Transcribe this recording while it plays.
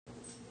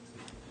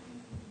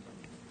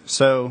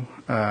So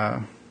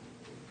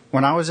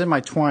when I was in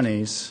my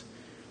 20s,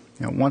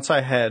 once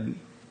I had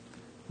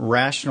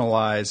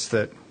rationalized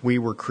that we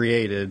were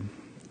created,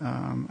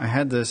 I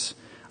had this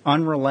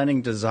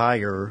unrelenting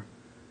desire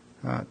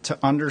to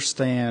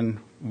understand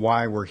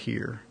why we're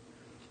here.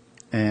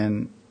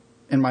 And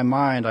in my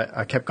mind,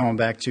 I kept going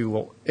back to,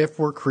 well, if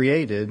we're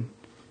created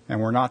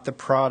and we're not the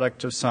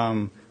product of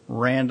some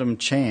random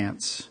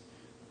chance,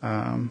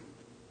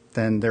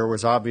 then there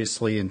was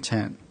obviously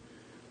intent.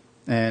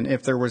 And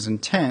if there was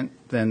intent,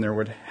 then there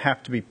would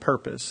have to be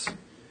purpose.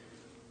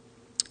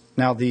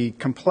 Now, the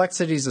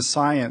complexities of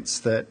science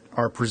that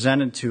are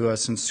presented to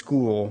us in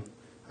school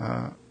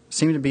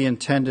seem to be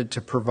intended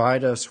to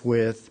provide us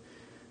with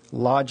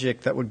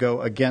logic that would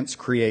go against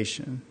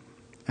creation,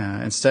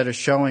 instead of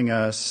showing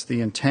us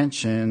the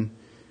intention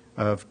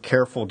of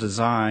careful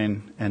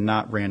design and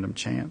not random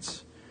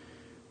chance.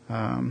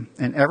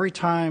 And every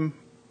time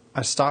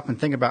I stop and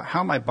think about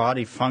how my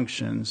body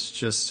functions,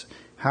 just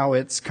how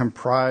it's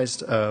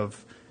comprised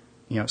of,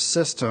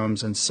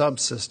 systems and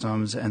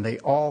subsystems, and they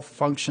all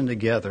function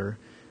together.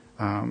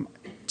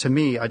 To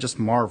me, I just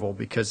marvel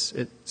because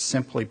it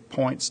simply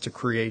points to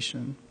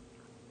creation.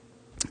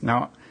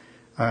 Now,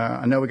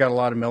 I know we got a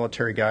lot of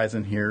military guys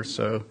in here,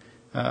 so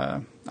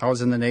I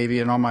was in the Navy,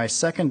 and on my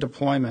second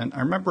deployment, I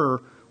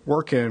remember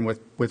working with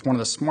one of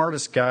the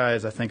smartest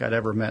guys I think I'd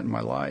ever met in my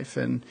life,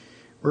 and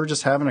we were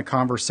just having a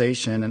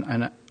conversation,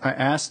 and I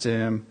asked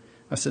him,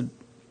 I said,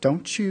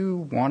 don't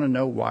you want to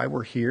know why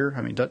we're here?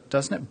 I mean,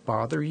 doesn't it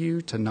bother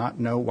you to not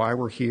know why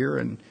we're here?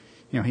 And,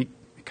 he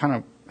kind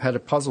of had a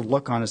puzzled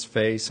look on his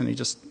face, and he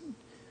just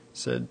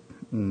said,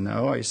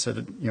 no. He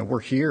said, we're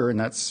here, and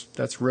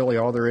that's really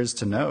all there is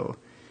to know.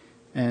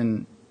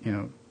 And,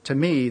 to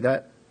me,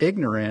 that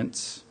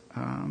ignorance,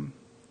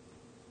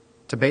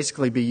 to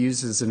basically be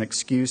used as an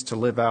excuse to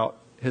live out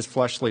his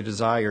fleshly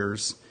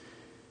desires,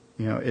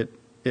 it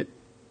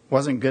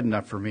wasn't good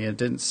enough for me. It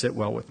didn't sit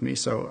well with me,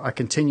 so I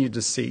continued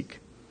to seek.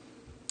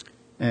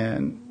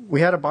 And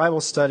we had a Bible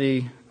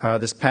study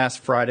this past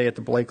Friday at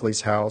the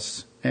Blakely's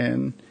house,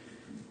 and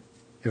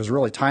it was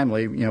really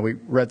timely. We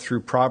read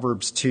through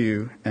Proverbs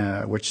 2,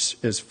 which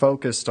is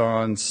focused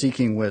on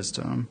seeking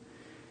wisdom.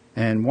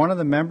 And one of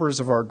the members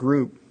of our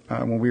group,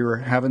 when we were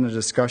having the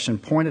discussion,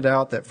 pointed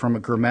out that from a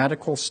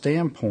grammatical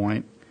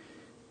standpoint,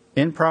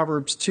 in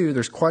Proverbs 2,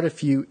 there's quite a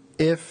few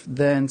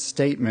if-then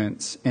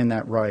statements in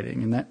that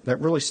writing. And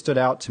that really stood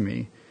out to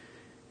me,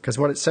 because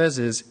what it says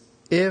is,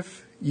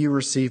 if you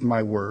receive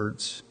my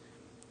words,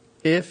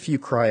 if you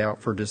cry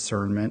out for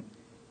discernment,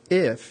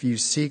 if you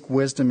seek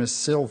wisdom as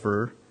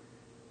silver,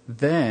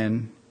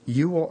 then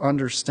you will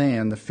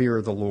understand the fear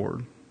of the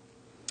Lord.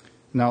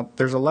 Now,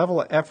 there's a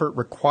level of effort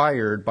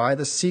required by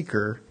the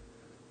seeker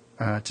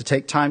to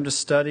take time to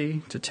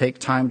study, to take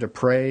time to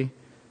pray,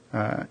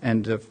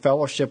 and to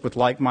fellowship with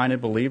like-minded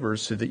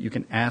believers so that you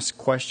can ask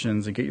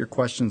questions and get your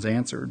questions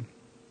answered.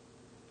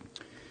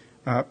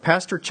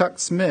 Pastor Chuck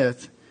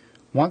Smith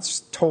once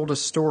told a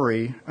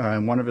story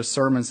in one of his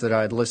sermons that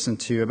I had listened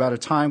to about a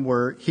time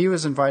where he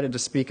was invited to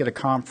speak at a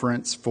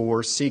conference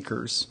for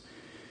seekers.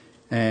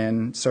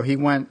 And so he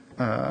went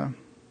on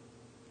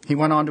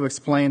to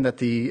explain that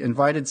the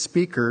invited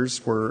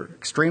speakers were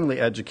extremely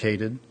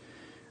educated,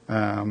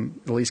 at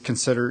least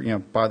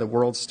considered, by the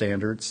world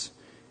standards.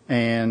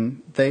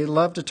 And they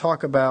loved to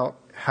talk about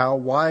how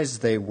wise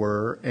they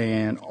were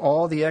and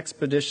all the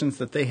expeditions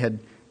that they had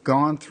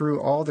gone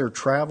through, all their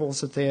travels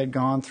that they had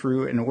gone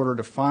through in order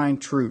to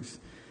find truth.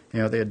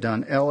 They had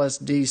done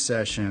LSD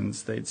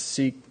sessions. They'd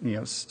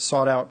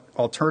sought out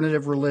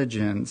alternative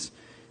religions,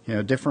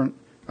 different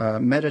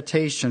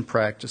meditation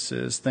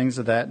practices, things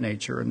of that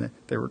nature. And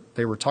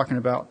they were talking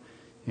about,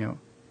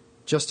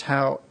 just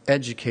how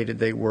educated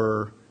they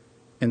were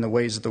in the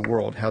ways of the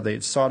world, how they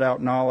had sought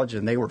out knowledge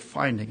and they were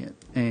finding it.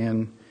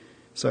 And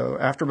so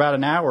after about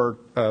an hour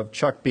of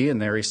Chuck being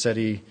there, he said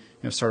he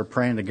started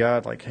praying to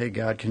God, like, hey,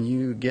 God, can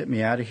you get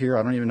me out of here?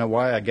 I don't even know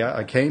why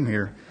I came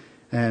here.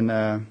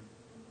 And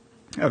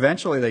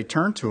eventually they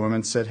turned to him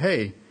and said,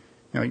 hey,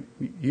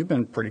 you've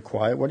been pretty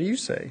quiet. What do you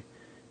say?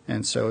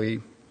 And so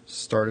he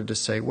started to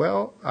say,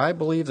 well, I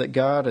believe that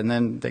God, and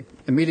then they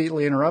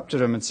immediately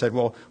interrupted him and said,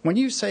 well, when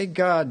you say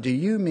God, do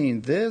you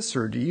mean this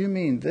or do you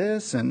mean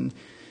this? And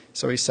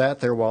so he sat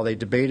there while they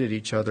debated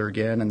each other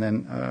again, and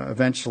then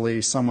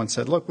eventually someone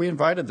said, look, we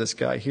invited this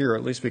guy here,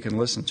 at least we can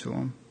listen to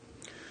him.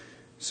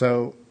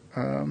 So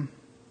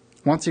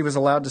once he was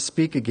allowed to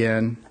speak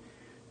again,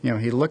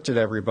 he looked at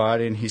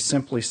everybody and he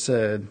simply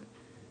said,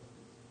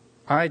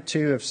 I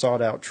too have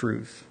sought out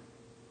truth,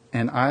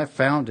 and I have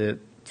found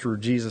it through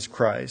Jesus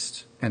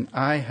Christ, and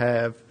I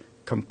have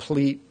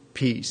complete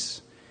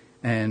peace.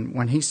 And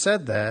when he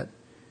said that,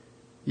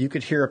 you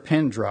could hear a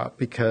pin drop,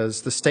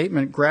 because the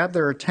statement grabbed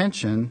their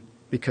attention,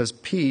 because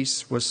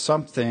peace was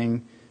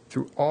something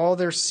through all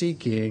their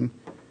seeking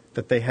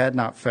that they had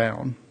not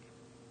found.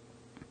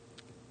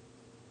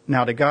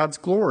 Now, to God's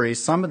glory,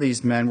 some of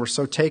these men were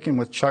so taken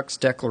with Chuck's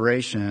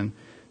declaration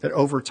that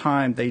over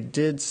time they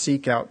did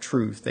seek out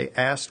truth. They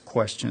asked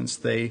questions.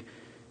 They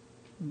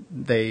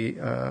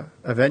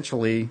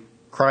eventually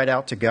cried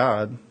out to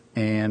God,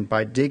 and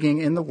by digging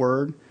in the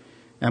Word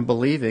and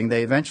believing,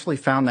 they eventually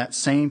found that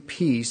same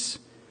peace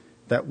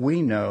that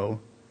we know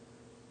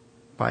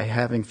by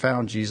having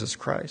found Jesus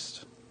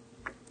Christ.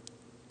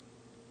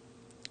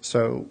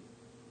 So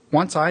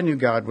once I knew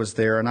God was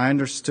there and I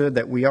understood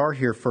that we are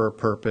here for a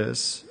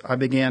purpose, I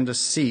began to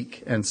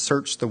seek and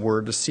search the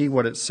Word to see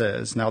what it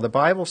says. Now, the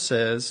Bible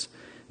says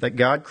that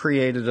God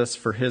created us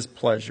for His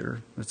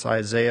pleasure. It's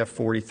Isaiah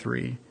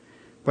 43.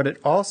 But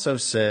it also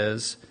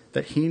says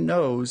that He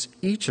knows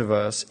each of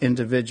us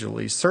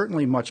individually,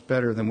 certainly much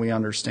better than we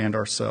understand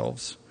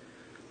ourselves.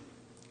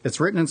 It's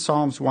written in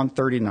Psalms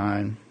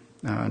 139,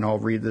 and I'll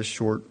read this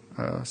short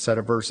set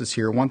of verses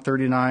here.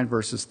 139,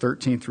 verses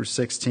 13 through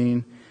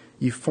 16.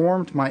 You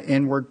formed my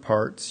inward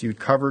parts. You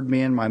covered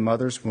me in my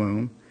mother's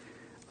womb.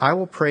 I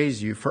will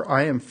praise you, for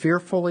I am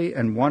fearfully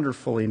and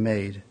wonderfully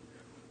made.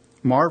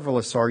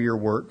 Marvelous are your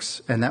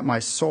works, and that my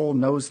soul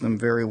knows them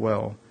very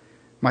well.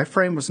 My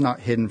frame was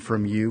not hidden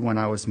from you when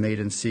I was made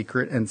in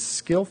secret and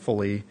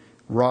skillfully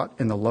wrought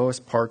in the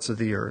lowest parts of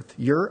the earth.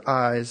 Your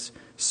eyes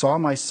saw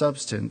my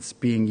substance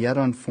being yet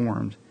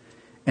unformed,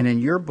 and in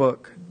your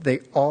book they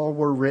all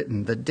were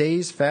written, the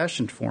days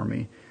fashioned for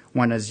me,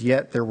 when as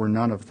yet there were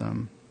none of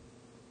them.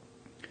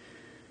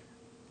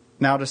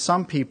 Now, to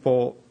some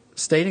people,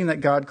 stating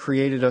that God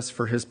created us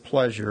for His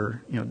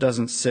pleasure,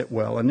 doesn't sit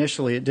well.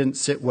 Initially, it didn't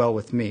sit well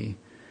with me,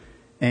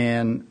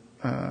 and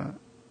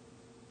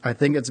I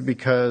think it's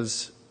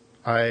because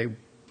I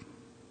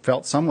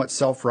felt somewhat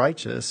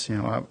self-righteous.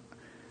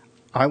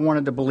 I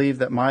wanted to believe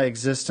that my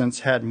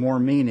existence had more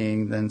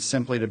meaning than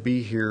simply to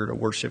be here to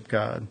worship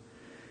God,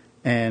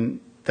 and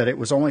that it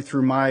was only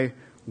through my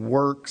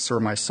works or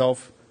my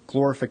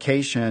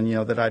self-glorification,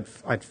 that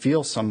I'd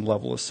feel some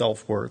level of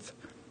self-worth.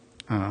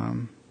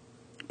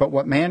 But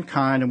what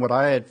mankind and what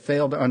I had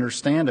failed to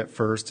understand at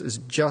first is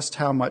just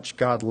how much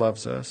God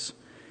loves us,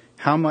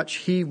 how much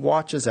He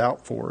watches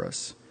out for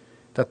us,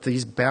 that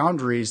these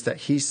boundaries that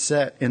He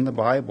set in the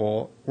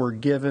Bible were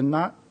given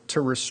not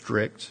to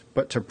restrict,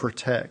 but to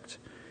protect.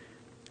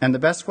 And the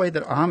best way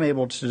that I'm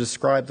able to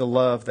describe the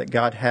love that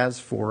God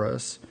has for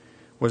us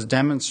was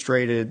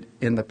demonstrated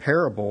in the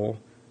parable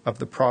of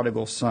the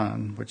prodigal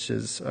son, which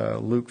is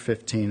Luke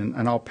 15,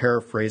 and I'll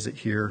paraphrase it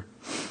here.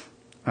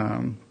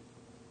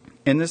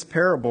 In this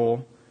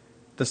parable,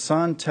 the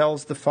son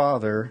tells the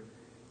father,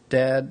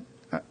 Dad,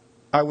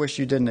 I wish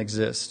you didn't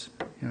exist.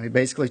 He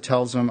basically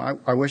tells him,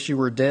 I wish you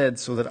were dead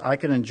so that I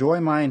can enjoy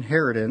my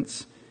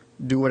inheritance,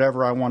 do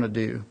whatever I want to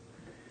do.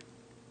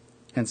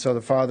 And so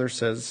the father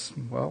says,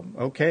 well,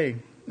 okay,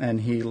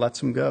 and he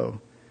lets him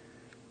go.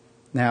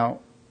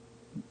 Now,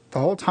 the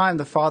whole time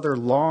the father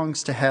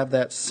longs to have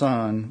that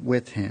son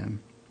with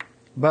him,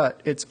 but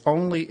it's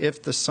only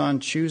if the son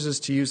chooses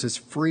to use his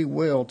free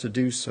will to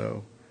do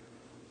so.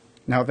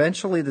 Now,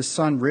 eventually the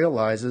son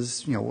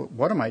realizes,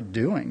 what am I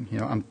doing?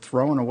 I'm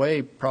throwing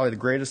away probably the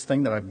greatest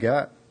thing that I've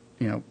got,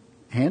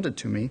 handed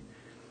to me,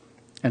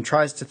 and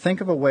tries to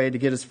think of a way to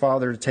get his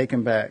father to take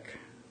him back.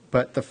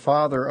 But the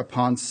father,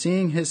 upon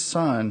seeing his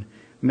son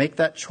make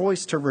that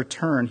choice to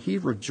return, he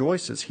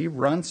rejoices. He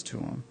runs to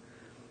him.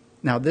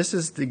 Now, this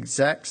is the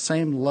exact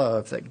same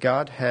love that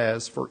God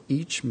has for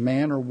each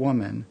man or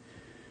woman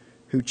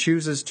who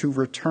chooses to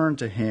return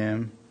to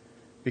Him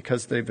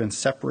because they've been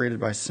separated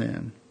by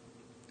sin.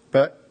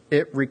 But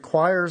it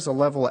requires a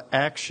level of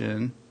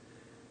action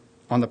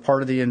on the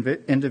part of the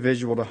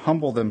individual to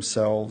humble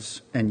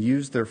themselves and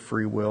use their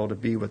free will to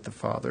be with the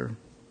Father.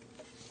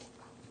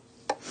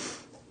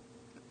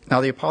 Now,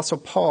 the Apostle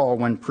Paul,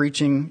 when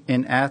preaching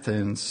in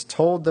Athens,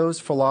 told those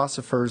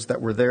philosophers that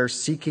were there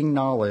seeking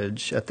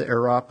knowledge at the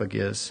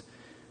Areopagus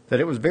that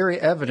it was very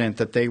evident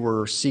that they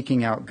were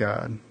seeking out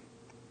God.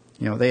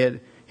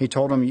 He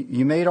told them,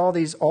 you made all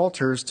these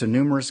altars to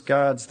numerous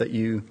gods that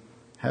you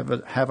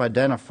have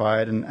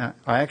identified, and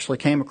I actually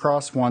came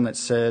across one that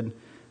said,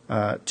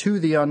 to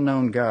the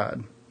unknown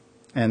God.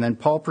 And then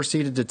Paul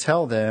proceeded to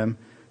tell them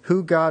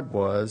who God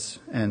was,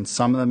 and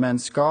some of the men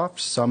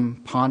scoffed,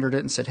 some pondered it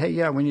and said, hey,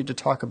 yeah, we need to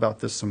talk about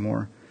this some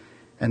more.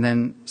 And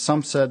then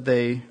some said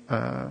they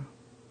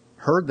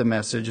heard the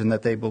message and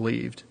that they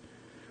believed.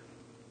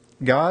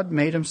 God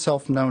made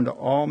Himself known to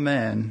all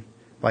men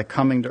by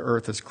coming to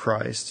earth as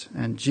Christ.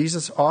 And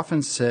Jesus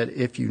often said,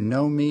 if you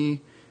know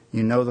me,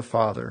 you know the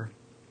Father.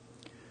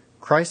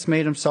 Christ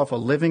made Himself a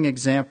living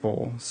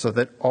example so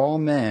that all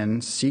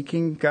men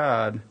seeking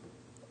God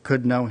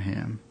could know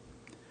Him.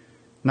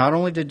 Not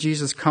only did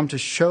Jesus come to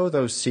show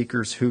those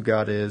seekers who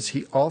God is,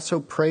 He also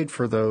prayed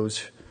for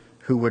those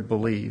who would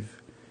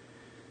believe.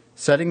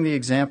 Setting the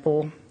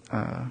example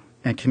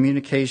and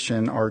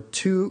communication are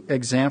two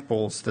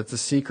examples that the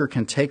seeker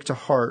can take to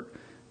heart,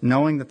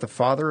 knowing that the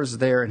Father is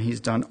there and He's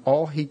done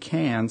all He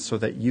can so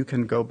that you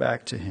can go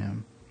back to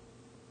Him.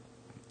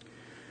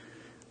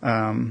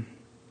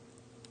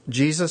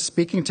 Jesus,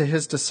 speaking to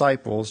His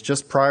disciples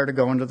just prior to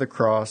going to the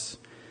cross,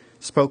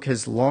 spoke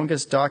His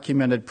longest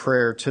documented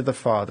prayer to the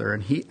Father,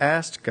 and He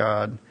asked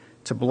God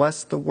to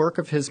bless the work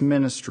of His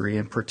ministry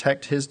and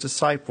protect His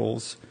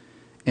disciples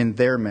in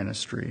their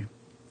ministry.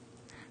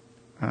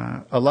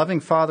 A loving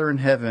Father in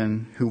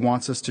heaven who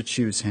wants us to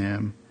choose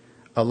him,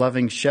 a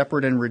loving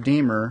shepherd and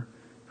redeemer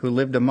who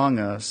lived among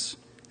us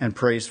and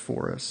prays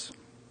for us.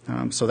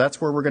 So that's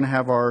where we're going to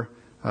have our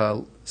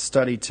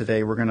study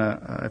today. We're going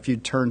to, if you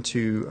turn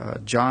to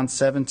John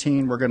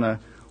 17, we're going to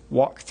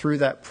walk through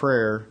that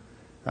prayer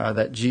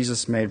that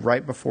Jesus made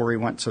right before he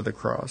went to the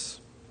cross.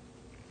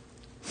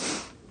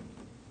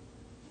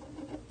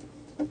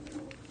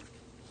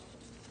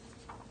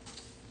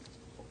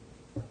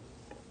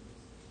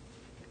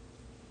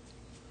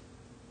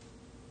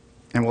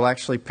 And we'll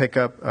actually pick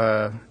up,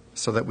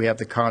 so that we have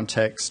the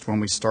context when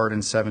we start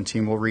in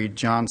 17. We'll read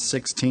John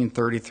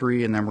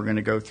 16:33, and then we're going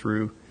to go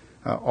through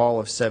all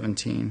of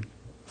 17.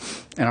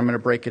 And I'm going to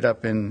break it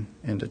up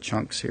into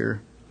chunks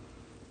here.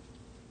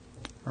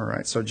 All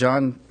right, so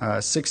John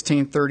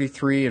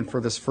 16:33, and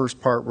for this first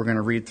part, we're going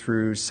to read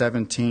through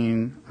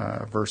 17,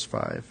 verse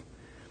 5.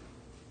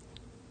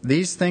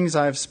 These things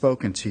I have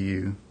spoken to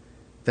you,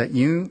 that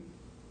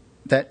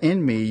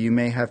in me you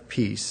may have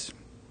peace.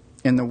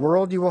 In the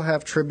world you will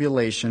have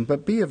tribulation,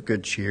 but be of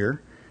good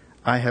cheer.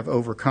 I have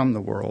overcome the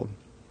world.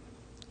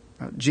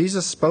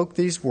 Jesus spoke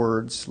these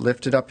words,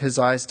 lifted up his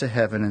eyes to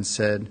heaven, and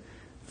said,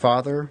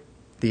 Father,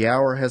 the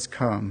hour has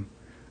come.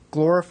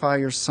 Glorify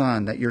your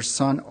Son, that your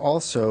Son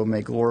also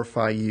may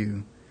glorify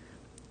you,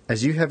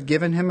 as you have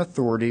given him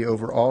authority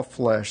over all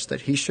flesh,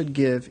 that he should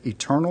give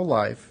eternal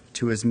life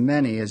to as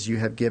many as you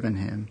have given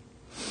him.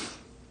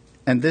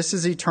 And this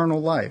is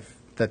eternal life,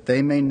 that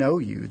they may know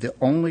you, the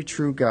only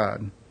true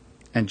God,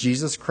 and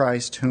Jesus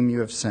Christ, whom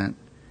you have sent.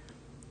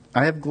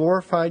 I have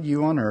glorified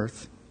you on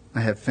earth. I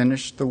have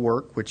finished the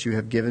work which you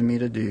have given me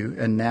to do.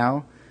 And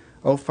now,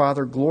 O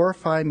Father,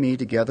 glorify me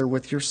together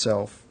with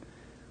yourself,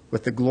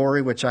 with the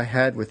glory which I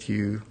had with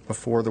you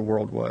before the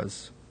world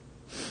was.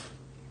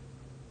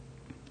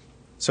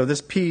 So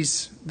this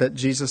peace that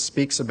Jesus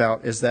speaks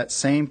about is that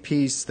same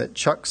peace that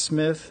Chuck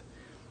Smith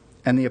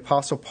and the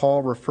Apostle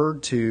Paul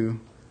referred to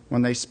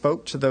when they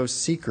spoke to those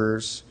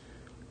seekers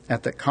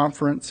at the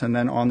conference and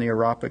then on the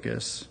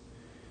Areopagus.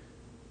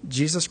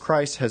 Jesus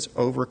Christ has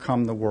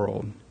overcome the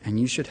world, and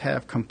you should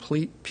have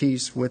complete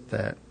peace with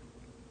that.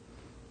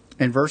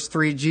 In verse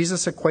 3,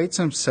 Jesus equates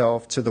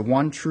himself to the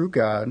one true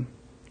God,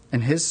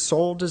 and his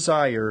sole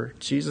desire,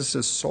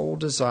 Jesus' sole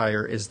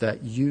desire, is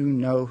that you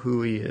know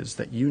who he is,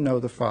 that you know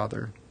the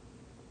Father.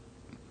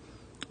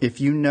 If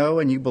you know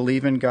and you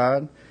believe in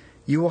God,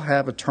 you will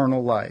have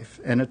eternal life.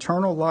 And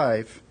eternal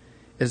life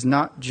is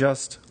not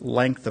just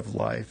length of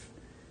life,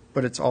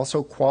 but it's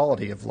also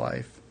quality of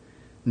life,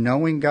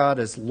 knowing God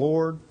as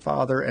Lord,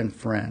 Father, and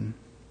friend.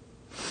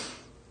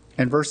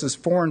 In verses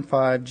 4 and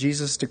 5,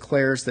 Jesus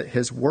declares that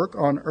his work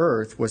on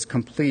earth was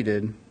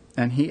completed,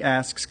 and he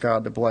asks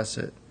God to bless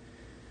it.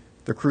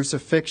 The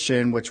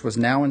crucifixion, which was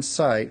now in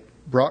sight,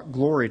 brought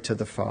glory to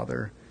the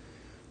Father.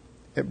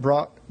 It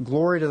brought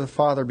glory to the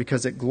Father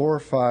because it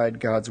glorified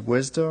God's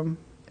wisdom,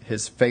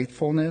 his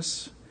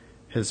faithfulness,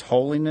 his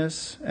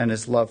holiness, and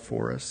his love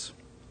for us.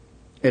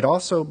 It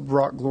also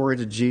brought glory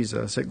to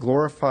Jesus. It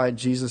glorified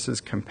Jesus'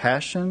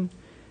 compassion,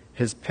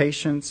 his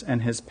patience,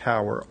 and his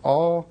power,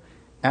 all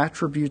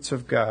attributes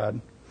of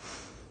God.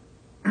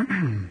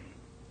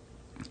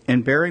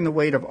 In bearing the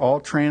weight of all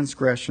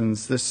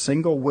transgressions, this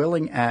single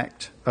willing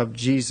act of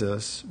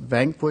Jesus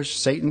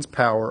vanquished Satan's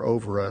power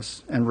over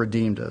us and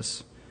redeemed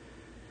us.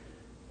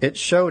 It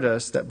showed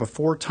us that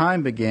before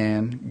time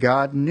began,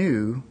 God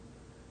knew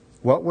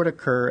what would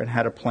occur and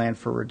had a plan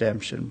for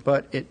redemption.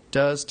 But it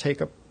does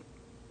take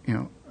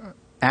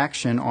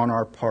action on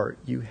our part.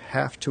 You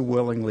have to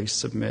willingly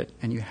submit,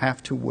 and you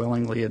have to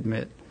willingly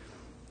admit.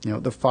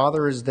 The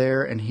Father is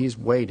there and he's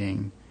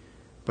waiting,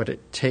 but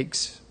it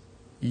takes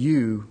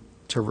you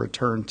to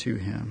return to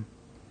him.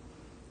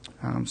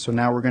 So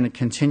now we're going to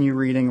continue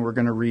reading. We're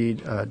going to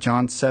read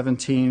John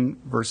 17,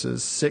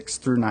 verses 6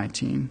 through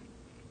 19.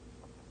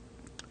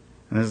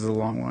 And this is a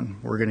long one.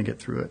 We're going to get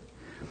through it.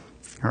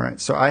 All right.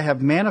 So I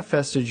have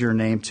manifested your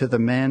name to the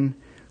men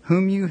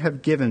whom you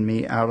have given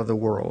me out of the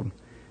world.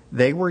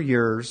 They were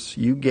yours,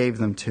 you gave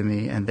them to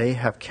me, and they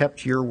have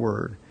kept your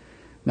word.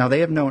 Now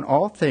they have known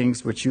all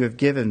things which you have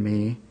given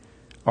me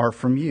are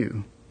from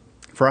you.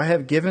 For I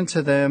have given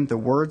to them the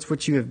words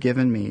which you have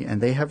given me,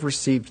 and they have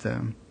received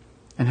them,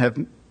 and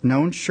have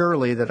known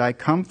surely that I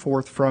come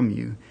forth from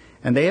you,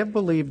 and they have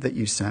believed that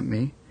you sent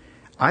me.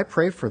 I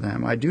pray for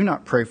them. I do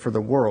not pray for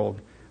the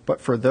world,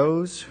 but for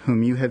those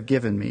whom you have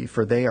given me,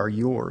 for they are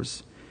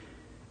yours.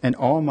 And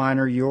all mine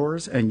are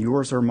yours, and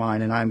yours are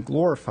mine, and I am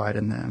glorified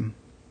in them.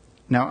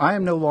 Now I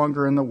am no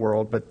longer in the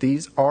world, but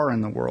these are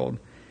in the world.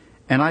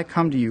 And I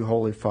come to you,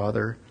 Holy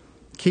Father.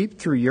 Keep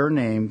through your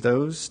name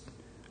those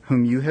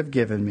whom you have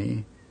given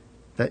me,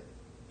 that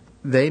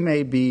they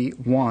may be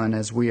one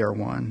as we are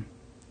one.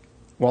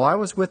 While I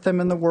was with them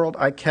in the world,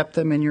 I kept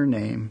them in your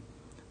name.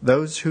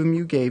 Those whom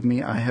you gave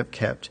me I have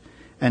kept,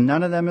 and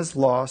none of them is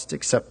lost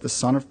except the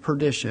son of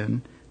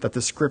perdition, that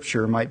the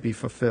scripture might be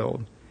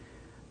fulfilled.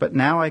 But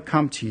now I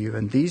come to you,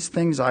 and these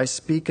things I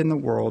speak in the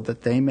world,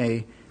 that they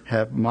may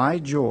have my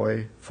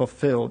joy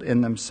fulfilled in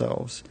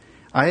themselves.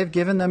 I have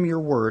given them your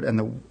word, and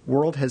the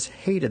world has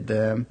hated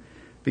them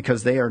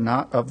because they are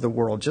not of the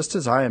world, just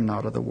as I am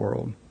not of the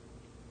world.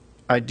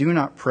 I do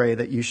not pray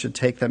that you should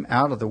take them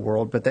out of the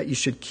world, but that you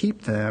should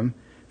keep them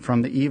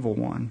from the evil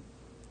one.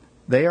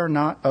 They are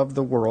not of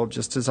the world,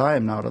 just as I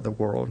am not of the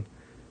world.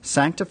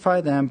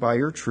 Sanctify them by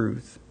your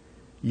truth.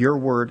 Your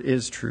word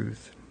is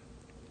truth.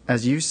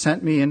 As you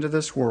sent me into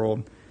this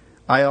world,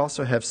 I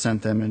also have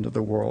sent them into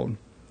the world.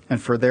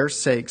 And for their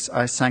sakes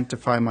I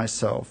sanctify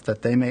myself,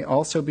 that they may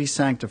also be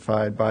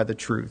sanctified by the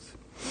truth.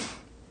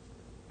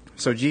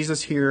 So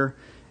Jesus here,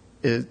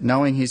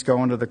 knowing he's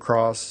going to the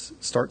cross,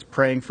 starts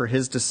praying for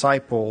his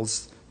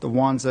disciples, the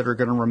ones that are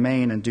going to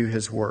remain and do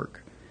his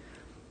work.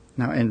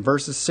 Now in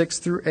verses 6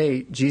 through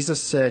 8,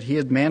 Jesus said he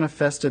had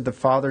manifested the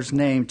Father's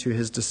name to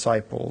his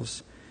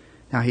disciples.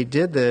 Now he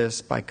did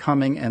this by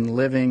coming and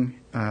living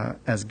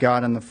as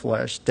God in the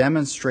flesh,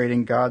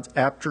 demonstrating God's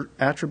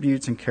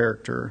attributes and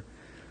character.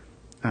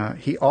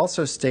 He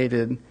also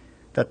stated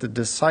that the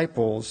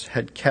disciples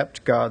had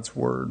kept God's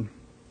word.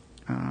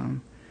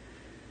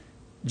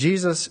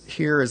 Jesus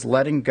here is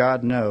letting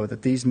God know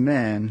that these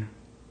men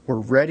were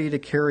ready to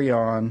carry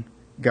on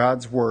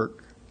God's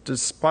work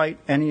despite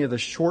any of the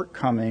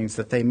shortcomings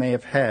that they may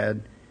have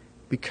had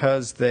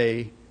because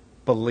they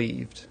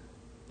believed.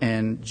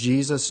 And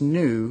Jesus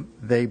knew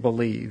they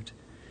believed.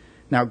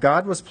 Now,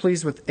 God was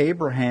pleased with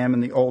Abraham in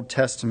the Old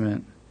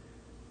Testament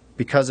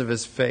because of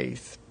his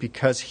faith,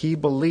 because he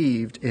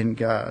believed in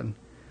God.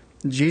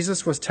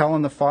 Jesus was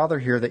telling the Father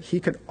here that he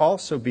could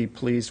also be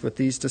pleased with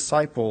these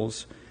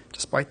disciples,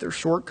 despite their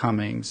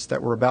shortcomings,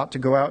 that were about to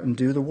go out and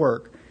do the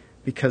work,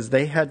 because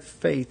they had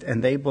faith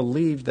and they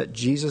believed that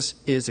Jesus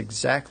is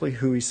exactly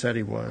who he said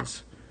he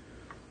was.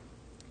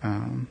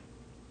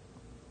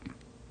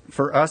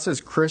 For us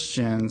as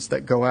Christians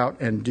that go out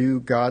and do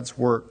God's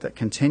work, that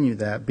continue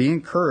that, be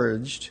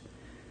encouraged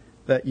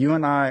that you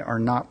and I are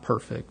not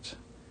perfect,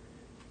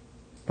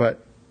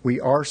 but we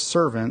are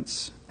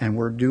servants and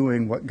we're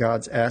doing what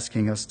God's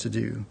asking us to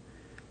do.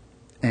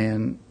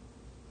 And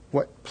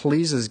what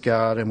pleases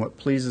God and what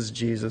pleases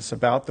Jesus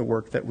about the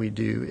work that we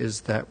do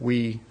is that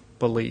we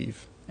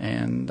believe.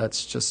 And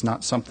that's just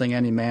not something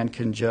any man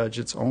can judge.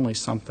 It's only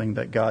something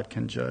that God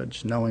can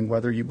judge, knowing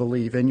whether you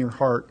believe in your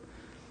heart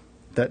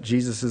that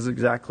Jesus is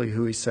exactly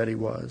who he said he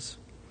was.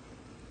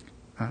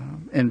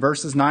 In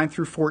verses 9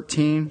 through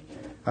 14,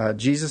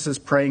 Jesus is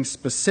praying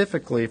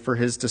specifically for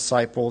his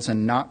disciples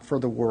and not for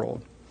the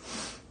world.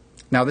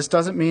 Now, this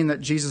doesn't mean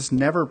that Jesus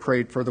never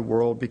prayed for the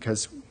world,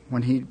 because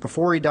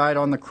before he died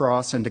on the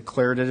cross and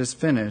declared it is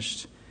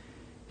finished,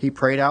 he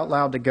prayed out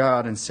loud to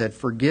God and said,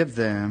 "Forgive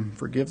them,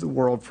 forgive the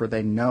world, for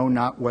they know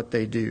not what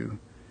they do."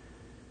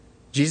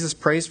 Jesus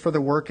prays for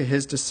the work of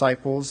his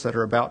disciples that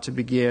are about to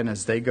begin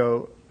as they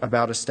go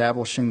about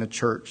establishing the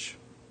church.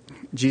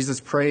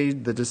 Jesus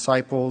prayed the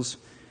disciples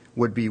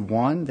would be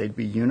one, they'd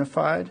be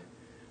unified,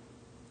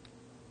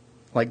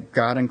 like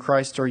God and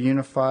Christ are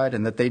unified,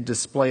 and that they'd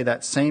display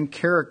that same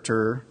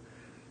character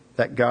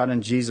that God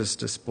and Jesus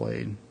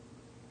displayed.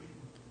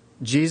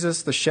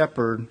 Jesus, the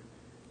shepherd,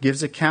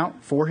 gives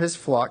account for his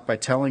flock by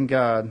telling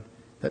God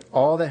that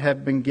all that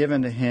had been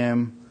given to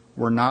him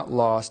were not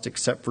lost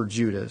except for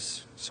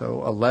Judas.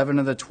 So 11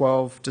 of the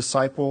 12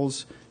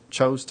 disciples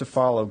chose to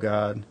follow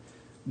God.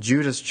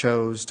 Judas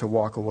chose to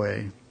walk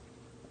away.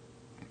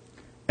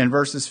 In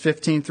verses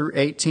 15 through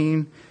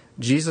 18,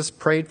 Jesus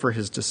prayed for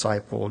his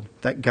disciples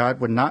that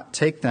God would not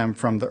take them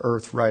from the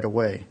earth right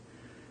away.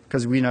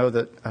 Because we know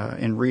that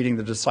in reading,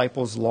 the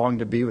disciples longed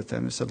to be with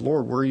him. They said,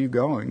 "Lord, where are you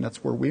going?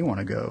 That's where we want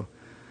to go."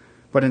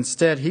 But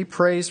instead, he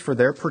prays for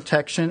their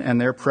protection and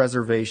their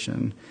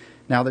preservation.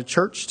 Now, the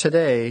church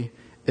today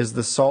is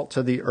the salt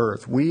to the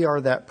earth. We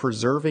are that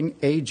preserving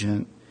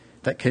agent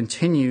that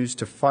continues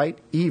to fight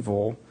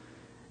evil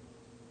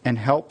and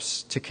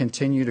helps to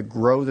continue to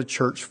grow the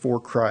church for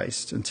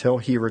Christ until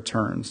he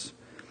returns.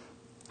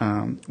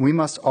 We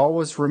must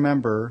always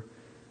remember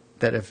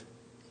that if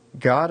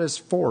God is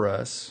for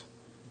us,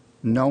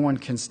 no one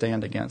can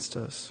stand against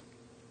us.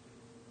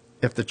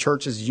 If the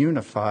church is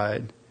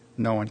unified,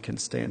 no one can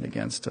stand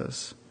against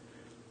us.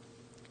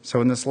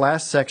 So in this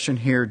last section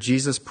here,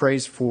 Jesus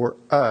prays for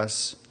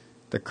us,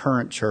 the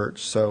current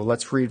church. So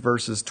let's read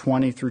verses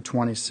 20 through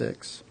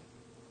 26.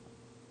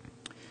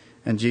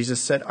 And Jesus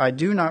said, "I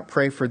do not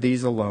pray for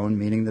these alone,"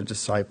 meaning the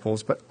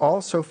disciples, "but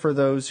also for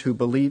those who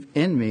believe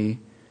in me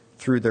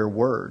through their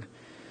word,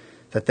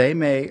 that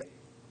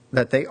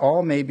they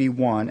all may be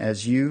one,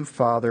 as you,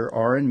 Father,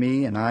 are in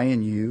me and I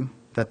in you,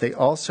 that they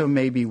also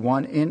may be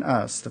one in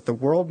us, that the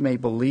world may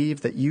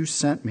believe that you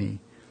sent me.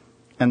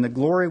 And the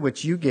glory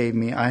which you gave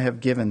me I have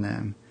given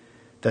them,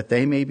 that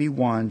they may be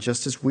one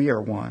just as we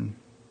are one,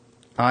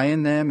 I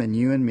in them and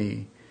you in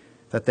me,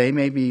 that they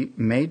may be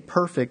made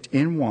perfect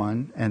in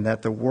one, and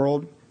that the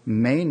world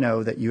may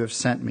know that you have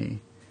sent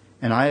me,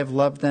 and I have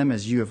loved them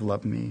as you have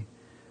loved me.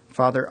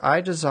 Father,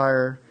 I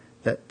desire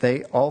that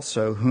they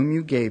also, whom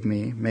you gave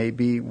me, may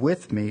be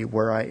with me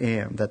where I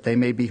am, that they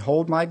may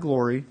behold my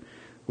glory,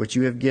 which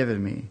you have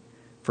given me.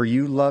 For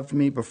you loved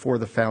me before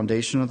the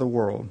foundation of the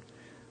world.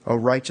 O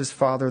righteous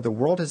Father, the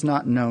world has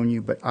not known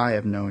you, but I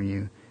have known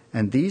you,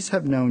 and these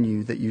have known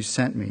you that you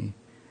sent me.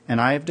 And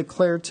I have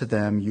declared to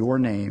them your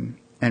name,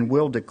 and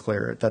will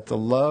declare it, that the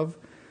love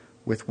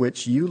with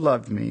which you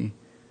loved me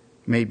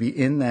may be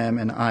in them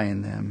and I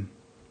in them.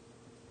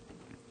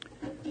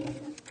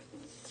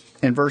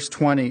 In verse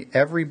 20,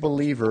 every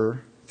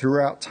believer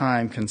throughout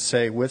time can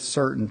say with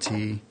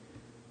certainty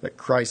that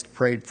Christ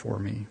prayed for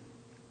me.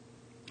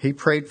 He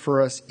prayed for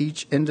us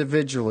each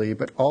individually,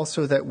 but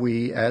also that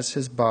we, as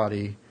his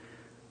body,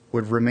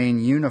 would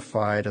remain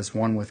unified as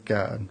one with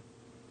God.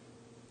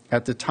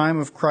 At the time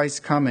of Christ's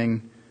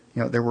coming,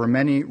 there were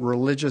many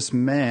religious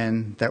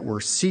men that were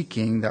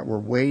seeking, that were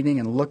waiting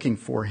and looking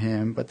for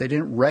him, but they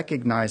didn't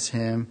recognize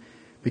him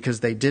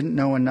because they didn't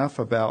know enough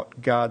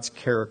about God's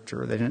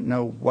character. They didn't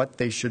know what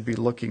they should be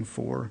looking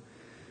for.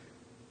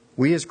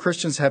 We as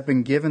Christians have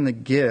been given the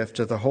gift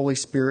of the Holy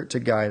Spirit to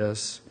guide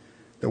us,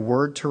 the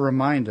Word to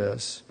remind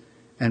us,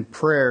 and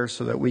prayer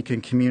so that we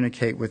can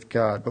communicate with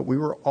God. But we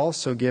were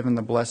also given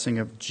the blessing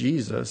of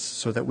Jesus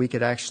so that we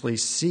could actually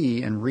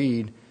see and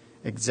read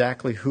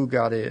exactly who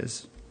God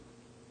is.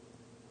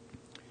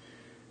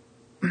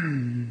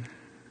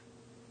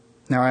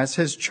 Now, as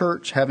his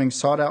church, having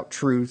sought out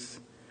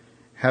truth,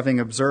 having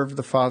observed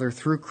the Father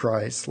through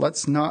Christ,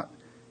 let's not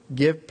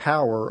give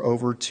power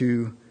over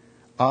to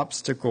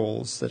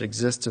obstacles that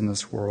exist in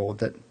this world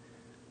that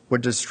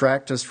would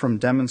distract us from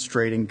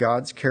demonstrating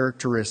God's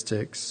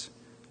characteristics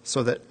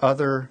so that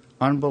other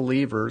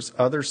unbelievers,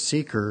 other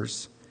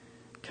seekers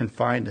can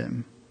find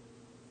him.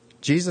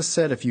 Jesus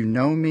said, if you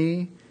know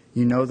me,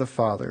 you know the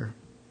Father.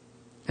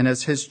 And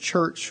as his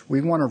church,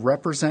 we want to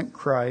represent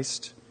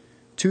Christ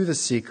to the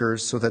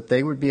seekers so that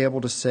they would be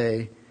able to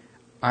say,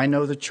 I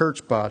know the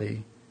church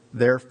body,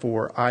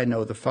 therefore I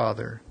know the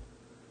Father.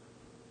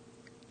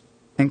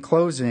 In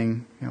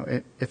closing,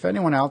 if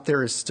anyone out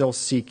there is still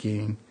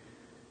seeking,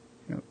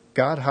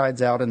 God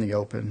hides out in the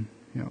open.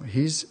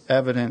 He's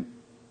evident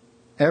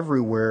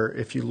everywhere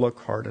if you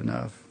look hard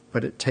enough,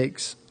 but it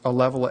takes a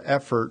level of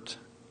effort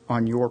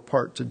on your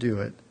part to do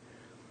it.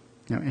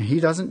 And he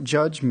doesn't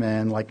judge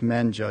men like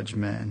men judge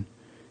men.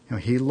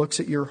 He looks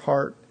at your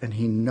heart and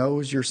he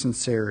knows your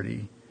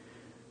sincerity.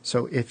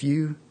 So if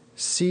you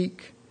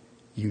seek,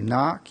 you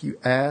knock, you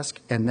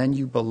ask, and then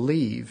you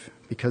believe,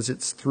 because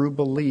it's through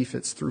belief,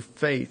 it's through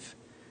faith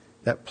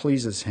that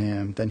pleases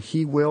him, then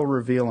he will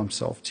reveal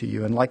himself to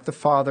you. And like the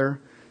father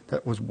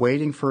that was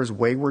waiting for his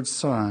wayward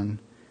son,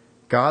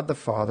 God the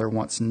Father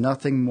wants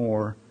nothing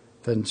more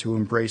than to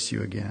embrace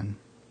you again.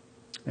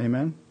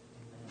 Amen?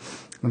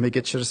 Let me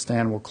get you to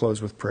stand. We'll close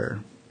with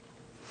prayer.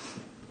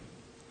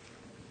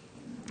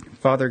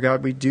 Father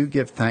God, we do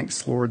give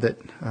thanks, Lord, that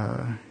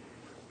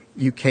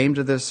you came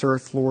to this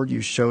earth, Lord.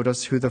 You showed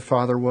us who the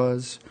Father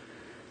was.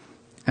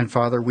 And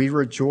Father, we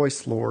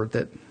rejoice, Lord,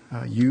 that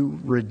you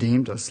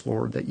redeemed us,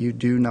 Lord, that you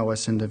do know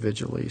us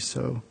individually.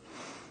 So,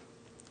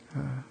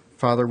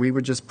 Father, we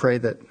would just pray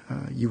that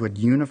you would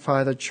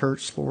unify the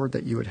church, Lord,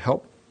 that you would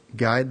help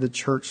guide the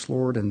church,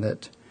 Lord, and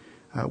that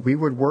we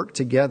would work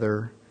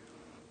together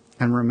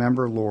and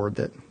remember, Lord,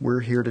 that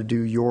we're here to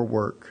do your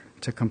work,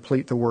 to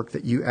complete the work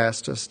that you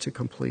asked us to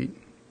complete.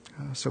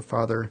 So,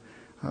 Father,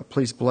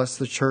 please bless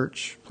the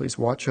church. Please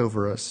watch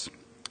over us.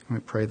 We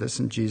pray this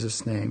in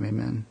Jesus' name.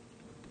 Amen.